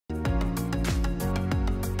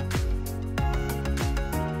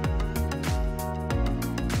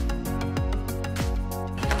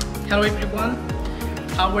Hello everyone,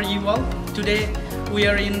 how are you all? Today we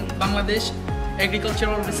are in Bangladesh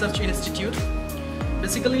Agricultural Research Institute.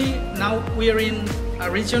 Basically now we are in a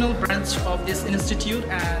regional branch of this institute,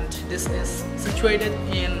 and this is situated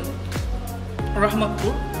in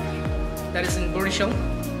Rahmatpur, that is in Borishal,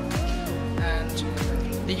 and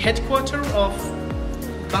the headquarters of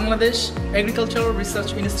Bangladesh Agricultural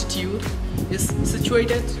Research Institute is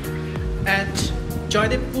situated at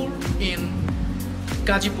Joydepur in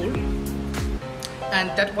Gazipur, and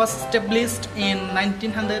that was established in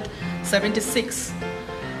 1976.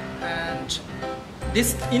 And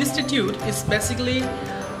this institute is basically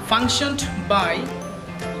functioned by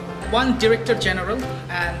one director general,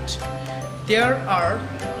 and there are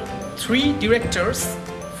 3 directors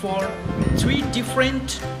for 3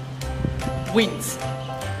 different wings.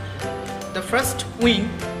 The first wing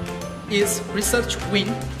is research wing,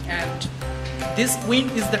 and this wing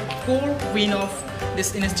is the core wing of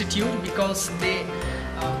this institute because they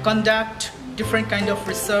conduct different kind of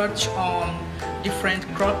research on different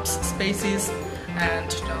crops, species,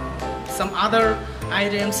 and some other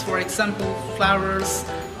items, for example flowers,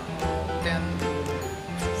 then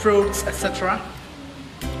fruits, etc.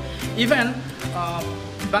 Even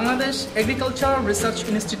Bangladesh Agricultural Research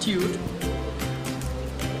Institute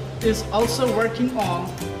is also working on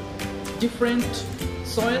different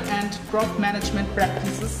soil and crop management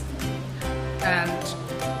practices and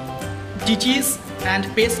disease and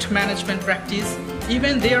pest management practice.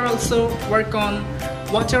 Even they are also work on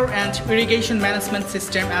water and irrigation management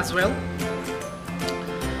system as well.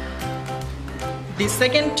 The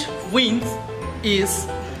second wing is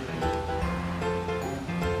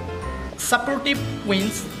supportive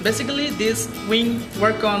wings. Basically this wing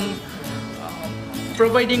work on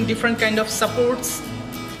providing different kind of supports,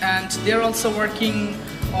 and they are also working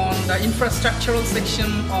on the infrastructural section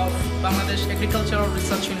of Bangladesh Agricultural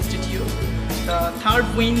Research Institute. The third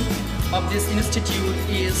wing of this institute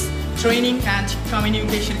is training and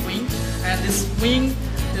communication wing, and this wing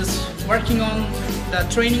is working on the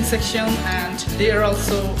training section, and they are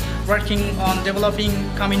also working on developing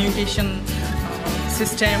communication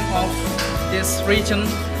system of this region,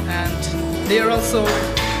 and they are also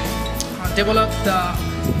develop the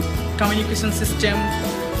communication system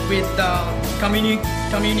with the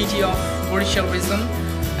community of Borishal region.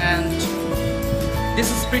 And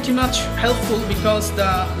this is pretty much helpful because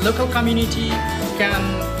the local community can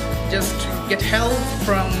just get help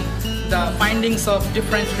from the findings of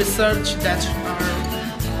different research that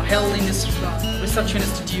are held in this research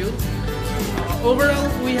institute. Overall,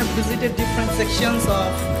 we have visited different sections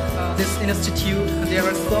of this institute. There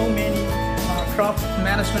are so many crop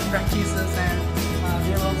management practices, and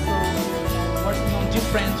they are also working on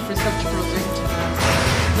different research projects.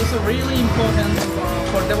 Those are really important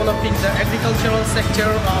for developing the agricultural sector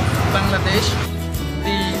of Bangladesh.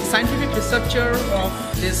 The scientific researcher of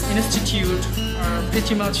this institute are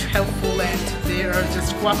pretty much helpful, and they are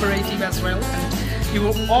just cooperative as well. And you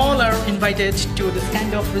all are invited to this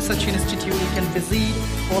kind of research institute. You can visit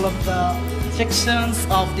all of the sections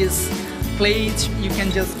of this place. You can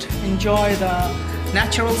just enjoy the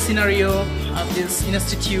natural scenario of this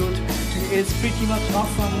institute. It's pretty much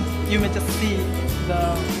awesome. You may just see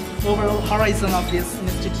the overall horizon of this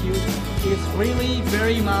institute. It's really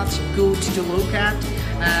very much good to look at.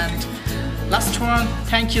 And last one,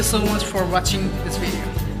 thank you so much for watching this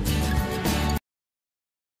video.